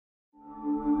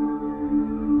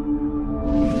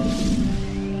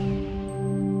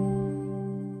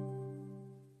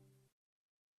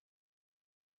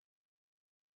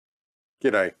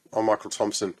G'day, I'm Michael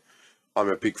Thompson. I'm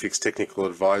a BigFix Technical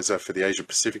Advisor for the Asia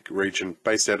Pacific region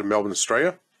based out of Melbourne,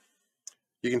 Australia.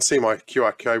 You can see my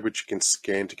QR code which you can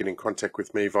scan to get in contact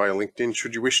with me via LinkedIn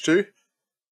should you wish to.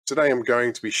 Today I'm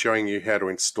going to be showing you how to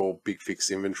install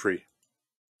BigFix Inventory.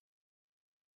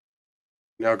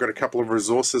 Now I've got a couple of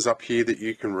resources up here that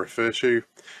you can refer to.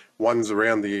 One's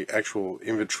around the actual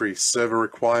inventory server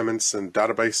requirements and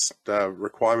database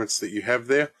requirements that you have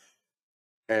there,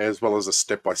 as well as a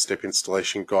step-by-step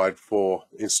installation guide for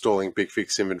installing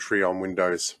BigFix Inventory on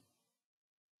Windows.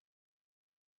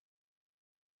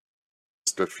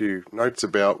 Just a few notes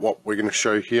about what we're going to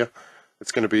show here.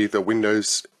 It's going to be the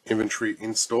Windows Inventory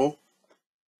install.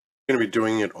 We're going to be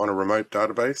doing it on a remote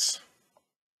database.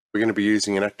 We're going to be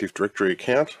using an Active Directory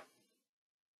account.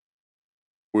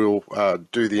 We'll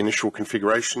do the initial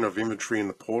configuration of inventory in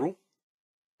the portal,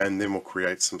 and then we'll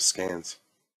create some scans.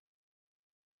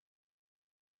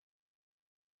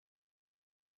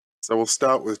 So we'll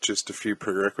start with just a few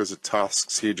prerequisite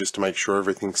tasks here just to make sure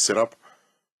everything's set up.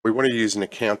 We want to use an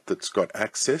account that's got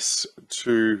access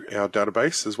to our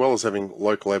database as well as having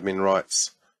local admin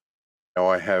rights. Now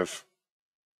I have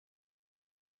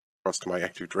across to my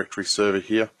Active Directory server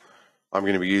here. I'm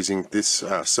going to be using this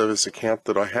service account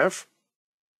that I have.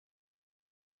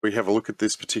 We have a look at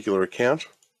this particular account.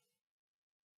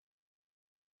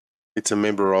 It's a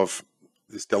member of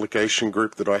this delegation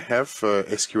group that I have for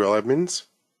SQL admins.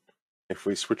 If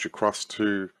we switch across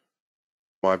to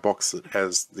my box that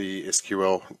has the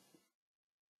SQL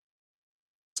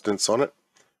instance on it,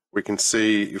 we can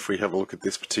see if we have a look at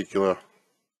this particular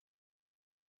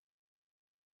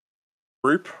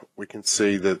group, we can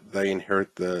see that they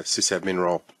inherit the sysadmin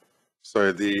role.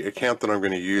 So the account that I'm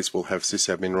going to use will have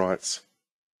sysadmin rights.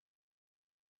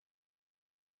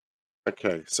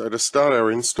 Okay, so to start our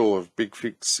install of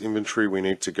BigFix Inventory, we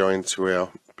need to go into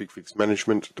our BigFix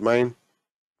management domain.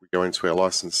 We go into our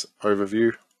license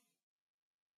overview,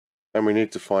 and we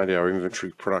need to find our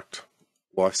inventory product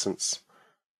license.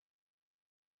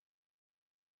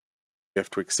 We have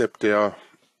to accept our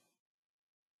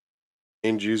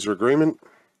end user agreement.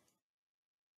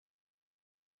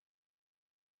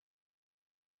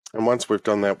 And once we've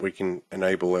done that, we can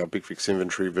enable our BigFix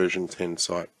Inventory version 10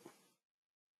 site.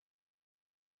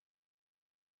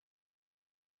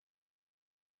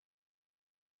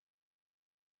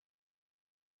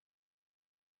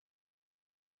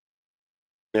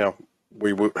 Now,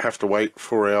 we will have to wait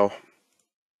for our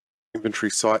inventory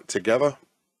site to gather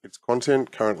its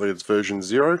content. Currently it's version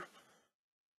 0.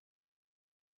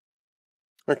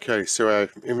 Okay, so our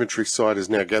inventory site is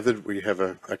now gathered. We have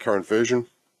a current version.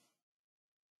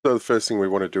 So the first thing we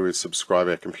want to do is subscribe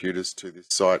our computers to this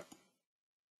site.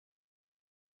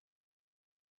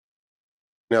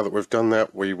 Now that we've done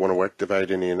that, we want to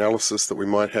activate any analysis that we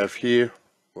might have here.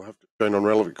 We'll have to turn on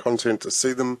relevant content to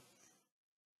see them.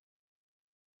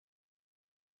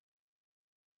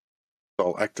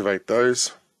 I'll activate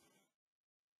those.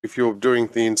 If you're doing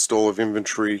the install of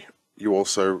inventory, you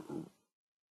also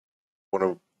want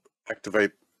to activate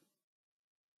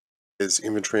as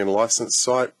inventory and license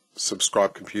site,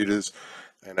 subscribe computers,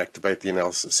 and activate the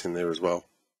analysis in there as well.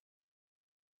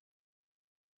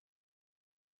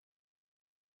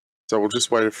 So we'll just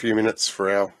wait a few minutes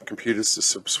for our computers to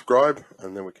subscribe,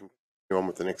 and then we can continue on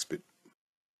with the next bit.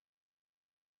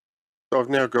 So I've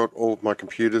now got all of my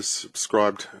computers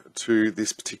subscribed to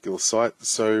this particular site.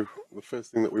 So the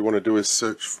first thing that we want to do is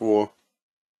search for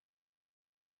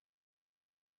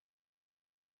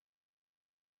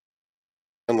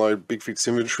download BigFix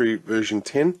Inventory version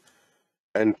 10.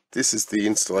 And this is the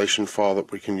installation file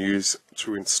that we can use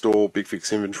to install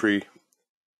BigFix Inventory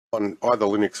on either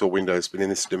Linux or Windows, but in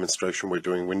this demonstration we're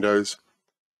doing Windows.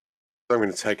 So I'm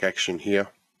going to take action here,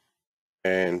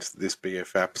 and this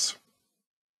BF Apps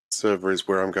server is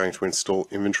where I'm going to install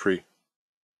inventory.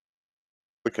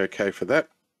 Click OK for that.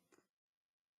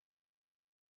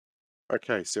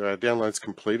 Okay, so our download's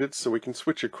completed, so we can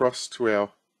switch across to our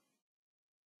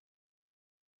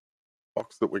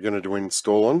box that we're going to do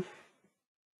install on.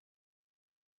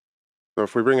 So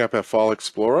if we bring up our File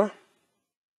Explorer,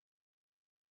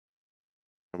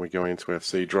 and we go into our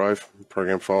C drive,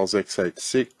 Program Files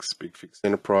x86, BigFix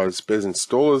Enterprise, BES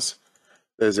installers,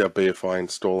 there's our BFI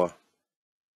installer.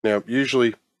 Now,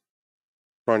 usually,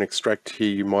 try and extract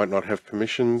here, you might not have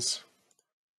permissions.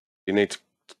 You need to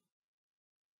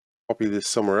copy this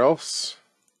somewhere else.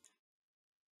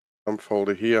 Some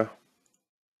folder here.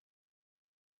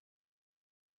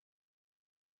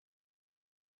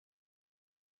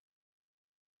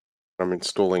 I'm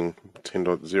installing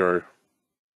 10.0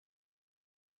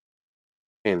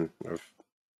 of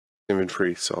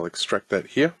inventory, so I'll extract that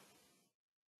here.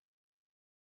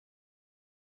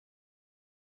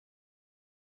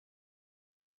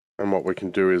 And what we can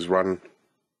do is run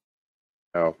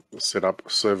our setup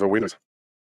server windows.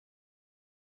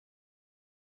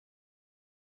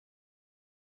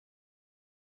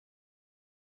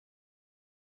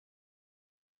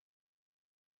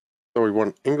 So we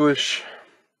want English.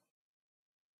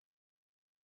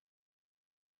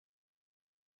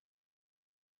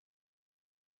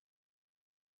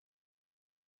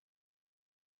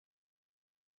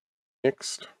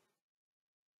 Next.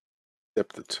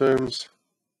 Accept the terms.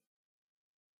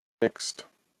 Next.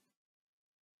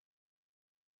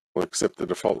 We'll accept the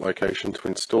default location to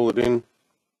install it in.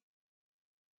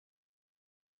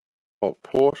 Default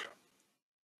port.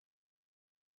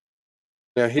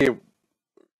 Now here,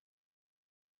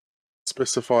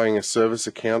 specifying a service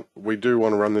account, we do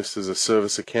want to run this as a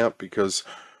service account because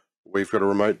we've got a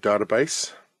remote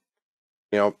database.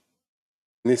 Now,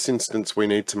 in this instance, we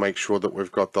need to make sure that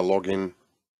we've got the login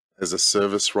as a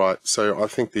service right. So I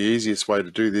think the easiest way to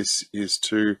do this is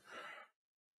to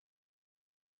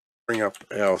bring up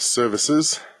our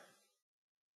services.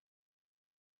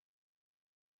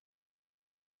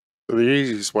 So the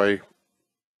easiest way to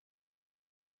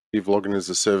give login as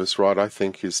a service right, I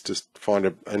think, is to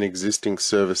find an existing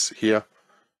service here,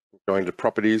 go into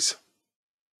properties,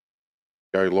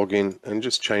 go login, and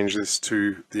just change this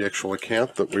to the actual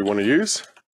account that we want to use.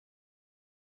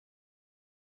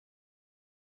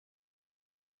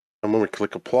 And when we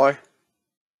click apply,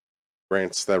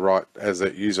 grants that right as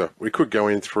that user. We could go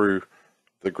in through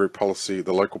the group policy,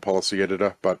 the local policy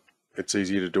editor, but it's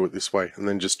easier to do it this way, and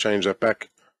then just change that back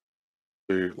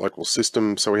to local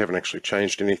system. So we haven't actually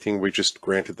changed anything, we just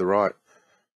granted the right.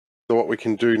 So what we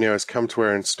can do now is come to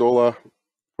our installer,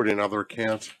 put in other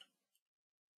account,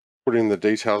 put in the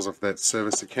details of that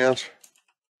service account,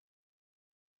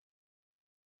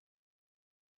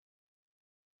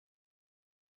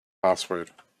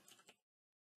 password.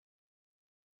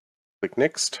 Click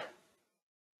next.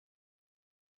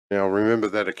 Now remember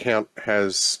that account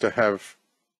has to have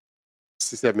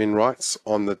sysadmin rights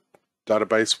on the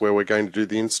database where we're going to do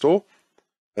the install,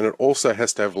 and it also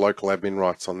has to have local admin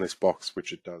rights on this box,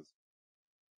 which it does.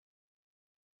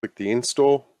 Click the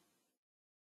install.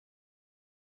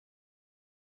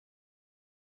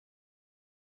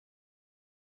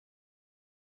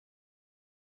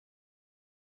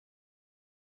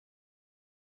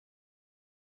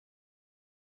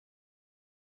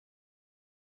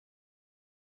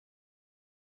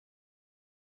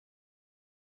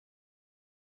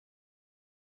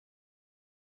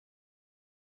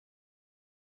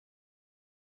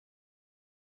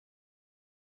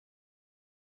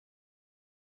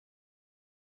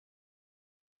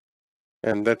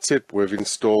 And that's it, we've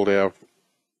installed our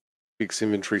BigFix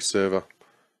Inventory server.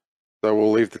 So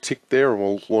we'll leave the tick there and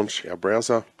we'll launch our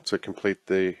browser to complete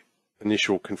the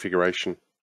initial configuration.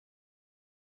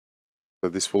 So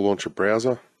this will launch a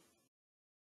browser.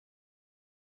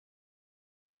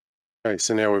 Okay,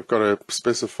 so now we've got to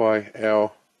specify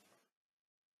our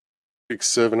BigFix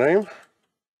server name.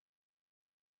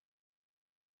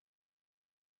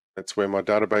 That's where my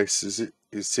database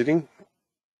is sitting.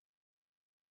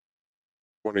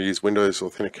 I want to use Windows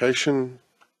authentication.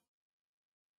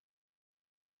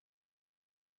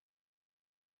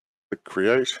 Click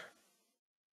create.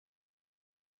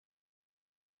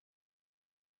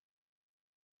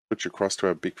 Switch across to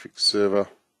our BigFix server.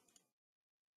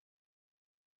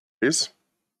 Here it is.